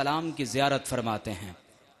علیہ السلام کی زیارت فرماتے ہیں،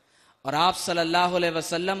 اور آپ صلی اللہ علیہ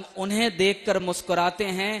وسلم انہیں دیکھ کر مسکراتے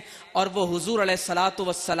ہیں اور وہ حضور علیہ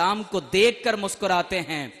السلام کو دیکھ کر مسکراتے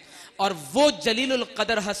ہیں۔ اور وہ جلیل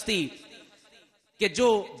القدر ہستی کہ جو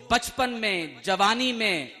بچپن میں، جوانی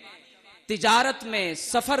میں، تجارت میں،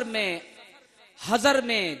 سفر میں، حضر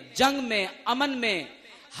میں، جنگ میں، امن میں،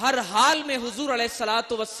 ہر حال میں حضور علیہ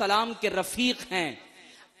السلام کے رفیق ہیں،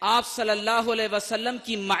 آپ صلی اللہ علیہ وسلم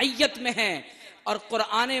کی معیت میں ہیں، اور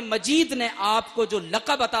قرآن مجید نے آپ کو جو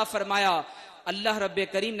لقب عطا فرمایا، اللہ رب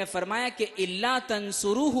کریم نے فرمایا کہ اِلَّا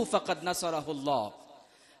تَنْصُرُوهُ فَقَدْ نَصَرَهُ اللَّهُ،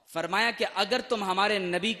 فرمایا کہ اگر تم ہمارے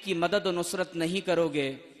نبی کی مدد و نصرت نہیں کرو گے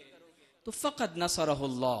تو فقد نصرہ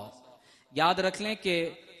اللہ۔ یاد رکھ لیں کہ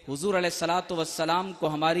حضور علیہ السلام کو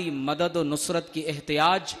ہماری مدد و نصرت کی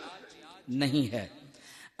احتیاج نہیں ہے۔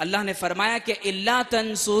 اللہ نے فرمایا کہ اِلَّا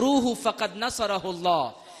تَنْصُرُوهُ فَقَدْ نَصَرَهُ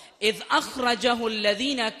اللَّهُ اِذْ أَخْرَجَهُ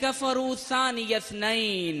الَّذِينَ كَفَرُوا ثَانِيَ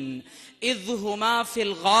اثْنَيْنِ اِذْ هُمَا فِي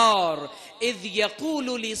الْغَارِ اِذْ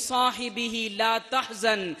يَقُولُ لِصَاحِبِهِ لَا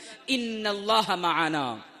تَحْزَنْ إِنَّ اللَّهَ مَعَنَا۔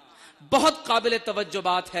 بہت قابل توجہ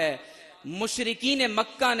بات ہے، مشرکین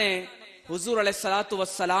مکہ نے حضور علیہ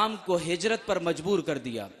السلام کو ہجرت پر مجبور کر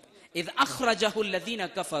دیا۔ اذ اخرجہ الذین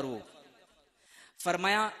کفروا،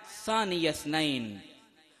 فرمایا ثانی اثنین،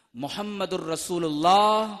 محمد الرسول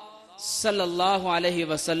اللہ صلی اللہ علیہ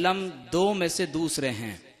وسلم دو میں سے دوسرے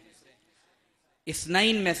ہیں،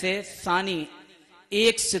 اثنین میں سے ثانی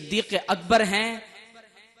ایک صدیق اکبر ہیں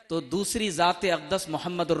تو دوسری ذات اقدس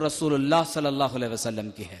محمد الرسول اللہ صلی اللہ علیہ وسلم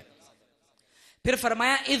کی ہے۔ پھر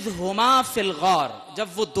فرمایا اذ ہما فی الغار، جب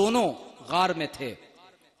وہ دونوں غار میں تھے،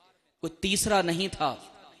 کوئی تیسرا نہیں تھا۔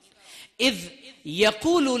 اذ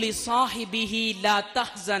یقول لصاحبہ لا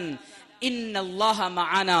تحزن ان اللہ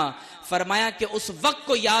معنا، فرمایا کہ اس وقت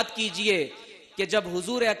کو یاد کیجئے کہ جب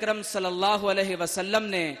حضور اکرم صلی اللہ علیہ وسلم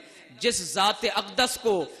نے جس ذات اقدس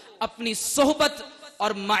کو اپنی صحبت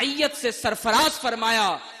اور معیت سے سرفراز فرمایا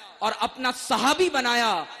اور اپنا صحابی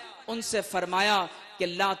بنایا، ان سے فرمایا کہ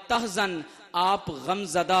لا تحزن، آپ غم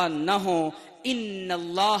زدہ نہ ہوں، ان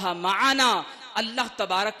اللہ معنا، اللہ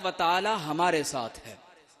تبارک و تعالی ہمارے ساتھ ہے۔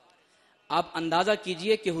 آپ اندازہ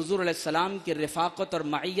کیجئے کہ حضور علیہ السلام کی رفاقت اور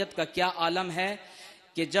معیت کا کیا عالم ہے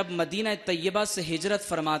کہ جب مدینہ طیبہ سے ہجرت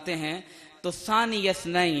فرماتے ہیں تو ثانی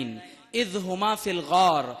اثنین اذ ہما فی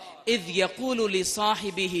الغار اذ یقول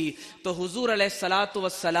لصاحبہ، تو حضور علیہ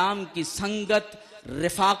السلام کی سنگت،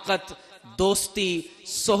 رفاقت، دوستی،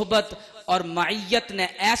 صحبت اور معیت نے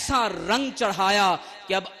ایسا رنگ چڑھایا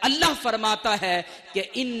کہ اب اللہ فرماتا ہے کہ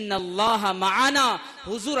ان اللہ معنا،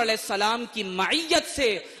 حضور علیہ السلام کی معیت سے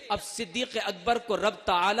اب صدیق اکبر کو رب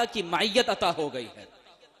تعالی کی معیت عطا ہو گئی ہے،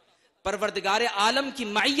 پروردگار عالم کی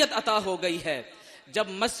معیت عطا ہو گئی ہے۔ جب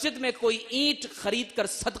مسجد میں کوئی اینٹ خرید کر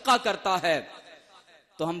صدقہ کرتا ہے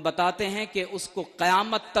تو ہم بتاتے ہیں کہ اس کو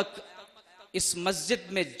قیامت تک اس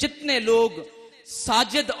مسجد میں جتنے لوگ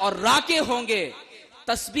ساجد اور راکع ہوں گے،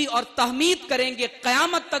 تسبیح اور تحمید کریں گے،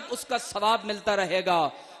 قیامت تک اس کا ثواب ملتا رہے گا۔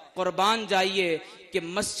 قربان جائیے کہ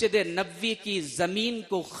مسجد نبوی کی زمین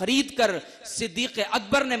کو خرید کر صدیق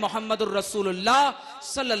اکبر نے محمد الرسول اللہ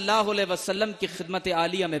صلی اللہ علیہ وسلم کی خدمت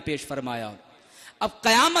عالیہ میں پیش فرمایا۔ اب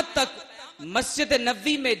قیامت تک مسجد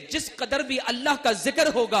نبوی میں جس قدر بھی اللہ کا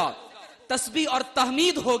ذکر ہوگا، تسبیح اور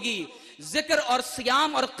تحمید ہوگی، ذکر اور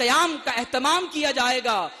صیام اور قیام کا اہتمام کیا جائے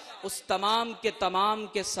گا، اس تمام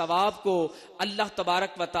کے ثواب کو اللہ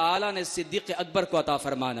تبارک و تعالی نے صدیق اکبر کو عطا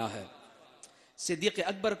فرمانا ہے، صدیق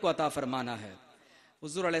اکبر کو عطا فرمانا ہے۔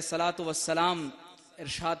 حضور علیہ الصلوۃ والسلام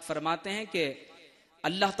ارشاد فرماتے ہیں کہ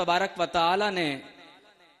اللہ تبارک و تعالی نے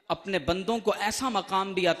اپنے بندوں کو ایسا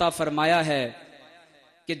مقام بھی عطا فرمایا ہے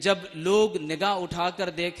کہ جب لوگ نگاہ اٹھا کر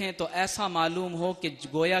دیکھیں تو ایسا معلوم ہو کہ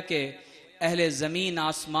گویا کہ اہل زمین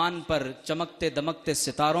آسمان پر چمکتے دمکتے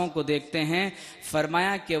ستاروں کو دیکھتے ہیں۔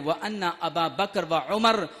 فرمایا کہ وَأَنَّ أَبَا بَكْرَ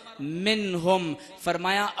وَعُمَرْ مِنْهُمْ،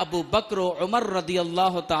 فرمایا ابو بکر و عمر رضی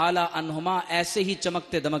اللہ تعالی عنہما ایسے ہی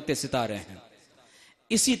چمکتے دمکتے ستارے ہیں،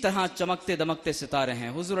 اسی طرح چمکتے دمکتے ستارے ہیں۔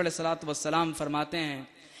 حضور علیہ الصلوۃ والسلام فرماتے ہیں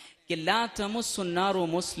کہ لا تمس النار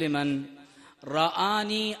مسلما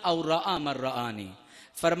رآنی او رآ من رآنی،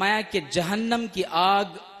 فرمایا کہ جہنم کی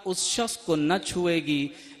آگ اس شخص کو نہ چھوئے گی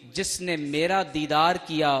جس نے میرا دیدار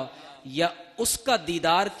کیا یا اس کا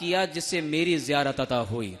دیدار کیا جسے میری زیارت عطا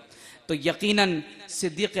ہوئی۔ تو یقیناً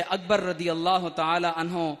صدیق اکبر رضی اللہ تعالی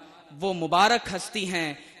عنہ وہ مبارک ہستی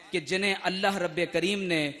ہیں کہ جنہیں اللہ رب کریم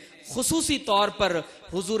نے خصوصی طور پر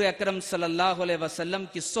حضور اکرم صلی اللہ علیہ وسلم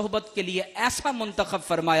کی صحبت کے لیے ایسا منتخب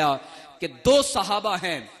فرمایا کہ دو صحابہ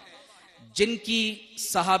ہیں جن کی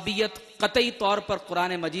صحابیت قطعی طور پر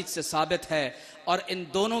قرآن مجید سے ثابت ہے، اور ان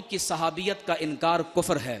دونوں کی صحابیت کا انکار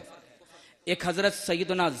کفر ہے۔ ایک حضرت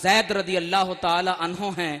سیدنا زید رضی اللہ تعالی عنہ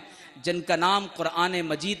ہیں جن کا نام قرآن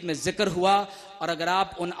مجید میں ذکر ہوا، اور اگر آپ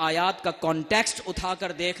ان آیات کا کانٹیکسٹ اٹھا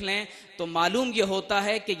کر دیکھ لیں تو معلوم یہ ہوتا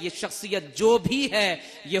ہے کہ یہ شخصیت جو بھی ہے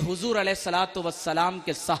یہ حضور علیہ الصلوۃ والسلام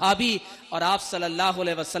کے صحابی اور آپ صلی اللہ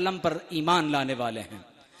علیہ وسلم پر ایمان لانے والے ہیں۔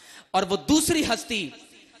 اور وہ دوسری ہستی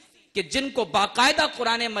کہ جن کو باقاعدہ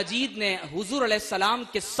قرآن مجید نے حضور علیہ السلام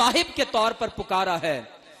کے صاحب کے طور پر پکارا ہے،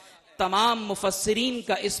 تمام مفسرین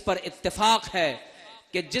کا اس پر اتفاق ہے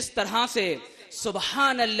کہ جس طرح سے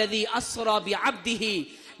سبحان الذی اسری بعبدہ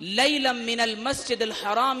لیلا من المسجد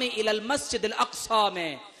الحرام الى المسجد الاقصی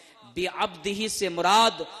میں بعبدہ سے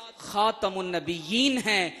مراد خاتم النبیین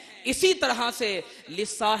ہیں، اسی طرح سے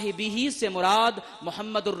لصاحبہ سے مراد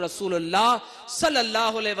محمد الرسول اللہ صلی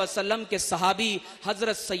اللہ علیہ وسلم کے صحابی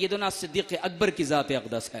حضرت سیدنا صدیق اکبر کی ذات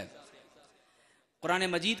اقدس ہے۔ قرآن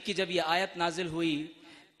مجید کی جب یہ آیت نازل ہوئی،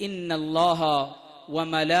 ان اللہ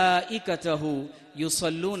وملائکتہ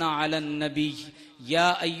یصلون علی النبی یا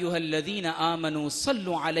ایہا الذین آمنوا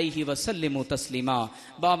صلوا علیہ وسلموا تسلیما،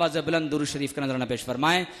 بآواز بلند درود شریف کا نذرانہ پیش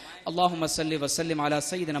فرمائیں۔ اللہم صلی وسلم علی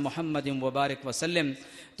سیدنا محمد وبارک وسلم۔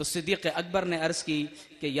 تو صدیق اکبر نے عرض کی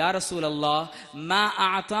کہ یا رسول اللہ ما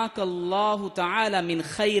اعطاک اللہ تعالی من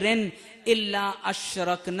خیر الا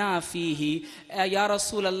اشرکنا فیہ، یا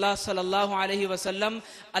رسول اللہ صلی اللہ علیہ وسلم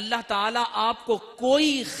اللہ تعالیٰ آپ کو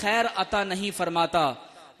کوئی خیر عطا نہیں فرماتا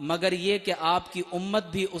مگر یہ کہ آپ کی امت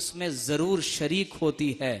بھی اس میں ضرور شریک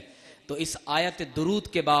ہوتی ہے۔ تو اس آیت درود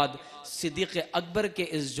کے بعد صدیق اکبر کے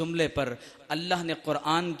اس جملے پر اللہ نے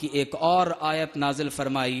قرآن کی ایک اور آیت نازل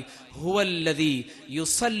فرمائی، هو الذی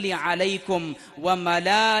یصلی علیکم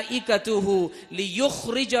وملائکتہ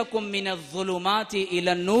لیخرجکم من الظلمات الی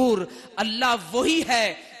النور، اللہ وہی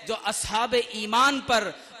ہے جو اصحاب ایمان پر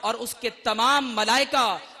اور اس کے تمام ملائکہ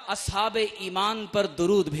اصحاب ایمان پر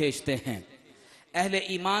درود بھیجتے ہیں۔ اہل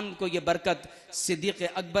ایمان کو یہ برکت صدیق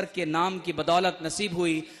اکبر کے نام کی بدولت نصیب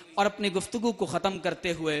ہوئی۔ اور اپنی گفتگو کو ختم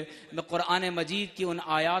کرتے ہوئے میں قرآن مجید کی ان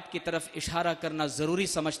آیات کی طرف اشارہ کرنا ضروری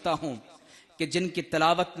سمجھتا ہوں کہ جن کی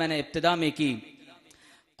تلاوت میں نے ابتدا میں کی۔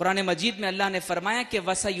 قرآن مجید میں اللہ نے فرمایا کہ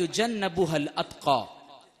وَسَيُجَنَّبُهَا الْأَتْقَى،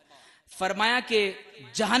 فرمایا کہ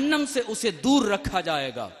جہنم سے اسے دور رکھا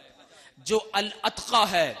جائے گا جو الاتقا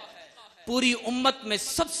ہے، پوری امت میں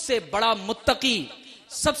سب سے بڑا متقی،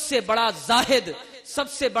 سب سے بڑا زاہد،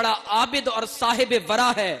 سب سے بڑا عابد اور صاحب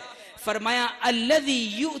ورع ہے۔ فرمایا الذی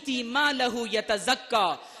یؤتی مالہ یتزکا،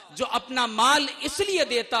 جو اپنا مال اس لیے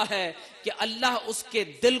دیتا ہے کہ اللہ اس کے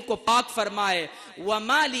دل کو پاک فرمائے۔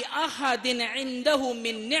 وما لأحد عنده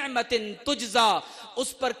من نعمت تجزا،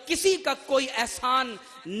 اس پر کسی کا کوئی احسان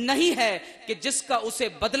نہیں ہے کہ جس کا اسے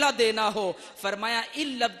بدلہ دینا ہو۔ فرمایا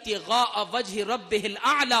الا ابتغاء وجہ ربہ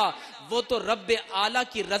الاعلی، وہ تو رب اعلیٰ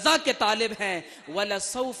کی رضا کے طالب ہیں۔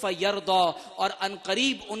 وَلَسَوْفَ يَرْضَى، اور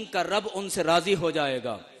عنقریب ان کا رب ان سے راضی ہو جائے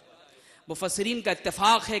گا۔ مفسرین کا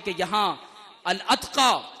اتفاق ہے کہ یہاں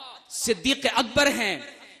الاتقا صدیق اکبر ہیں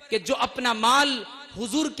کہ جو اپنا مال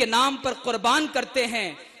حضور کے نام پر قربان کرتے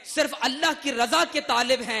ہیں، صرف اللہ کی رضا کے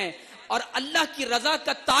طالب ہیں، اور اللہ کی رضا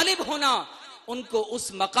کا طالب ہونا ان کو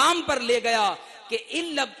اس مقام پر لے گیا کہ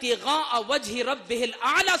اِلَّا ابْتِغَاءَ وَجْهِ رَبِّهِ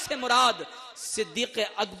الْأَعْلَى سے مراد صدیق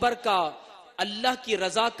اکبر کا اللہ کی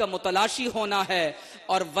رضا کا متلاشی ہونا ہے،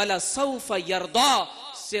 اور وَلَسَوْفَ يَرْضَى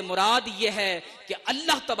سے مراد یہ ہے کہ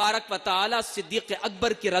اللہ تبارک و تعالی صدیق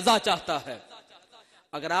اکبر کی رضا چاہتا ہے۔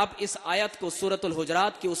 اگر آپ اس آیت کو سورۃ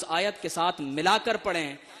الحجرات کی اس آیت کے ساتھ ملا کر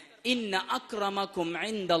پڑھیں، ان اکرمکم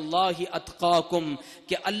عند اللہ اتقاکم،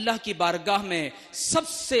 کہ اللہ کی بارگاہ میں سب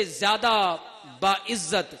سے زیادہ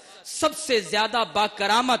باعزت، سب سے زیادہ با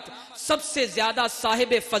کرامت، سب سے زیادہ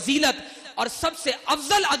صاحب فضیلت اور سب سے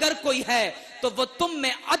افضل اگر کوئی ہے تو وہ تم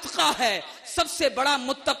میں اتقا ہے، سب سے بڑا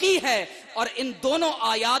متقی ہے۔ اور ان دونوں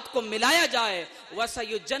آیات کو ملایا جائے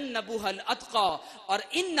وَسَيُجَنَّبُهَا الْأَتْقَى اور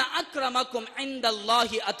ان اکرمکم عند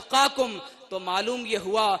اللہ اتقاکم، تو معلوم یہ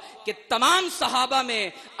ہوا کہ تمام صحابہ میں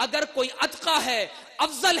اگر کوئی اتقا ہے،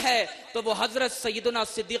 افضل ہے، تو وہ حضرت سیدنا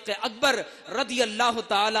صدیق اکبر رضی اللہ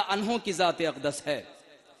تعالی عنہ کی ذات اقدس ہے۔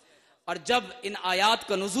 اور جب ان آیات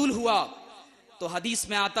کا نزول ہوا تو حدیث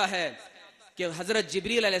میں آتا ہے کہ حضرت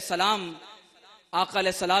جبریل علیہ السلام آقا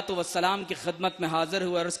علیہ الصلوۃ والسلام کی خدمت میں حاضر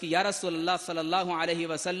ہوئے اور اس کی یا رسول اللہ صلی اللہ علیہ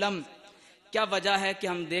وسلم، کیا وجہ ہے کہ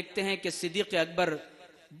ہم دیکھتے ہیں کہ صدیق اکبر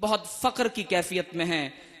بہت فقر کی کیفیت میں ہیں؟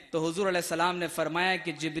 تو حضور علیہ السلام نے فرمایا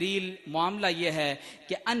کہ جبریل، معاملہ یہ ہے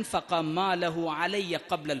کہ انفق مالہ علی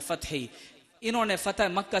قبل الفتح، انہوں نے فتح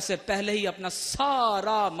مکہ سے پہلے ہی اپنا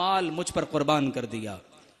سارا مال مجھ پر قربان کر دیا۔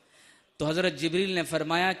 تو حضرت جبریل نے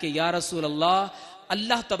فرمایا کہ یا رسول اللہ،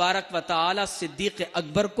 اللہ تبارک و تعالی صدیق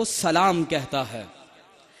اکبر کو سلام کہتا ہے،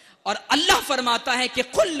 اور اللہ فرماتا ہے کہ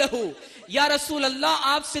قل لہو، یا رسول اللہ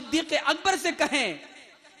آپ صدیق اکبر سے کہیں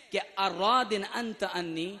کہ اراد انت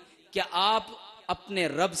انی، کیا آپ اپنے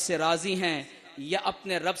رب سے راضی ہیں یا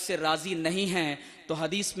اپنے رب سے راضی نہیں ہیں؟ تو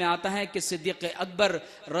حدیث میں آتا ہے کہ صدیق اکبر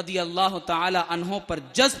رضی اللہ تعالی عنہ پر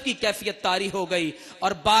جذب کی کیفیت طاری ہو گئی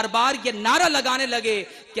اور بار بار یہ نعرہ لگانے لگے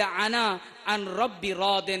کہ انا عن رب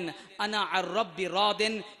راض، انا عن رب راض،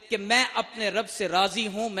 کہ میں اپنے رب سے راضی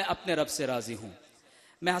ہوں، میں اپنے رب سے راضی ہوں۔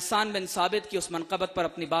 میں حسان بن ثابت کی اس منقبت پر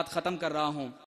اپنی بات ختم کر رہا ہوں۔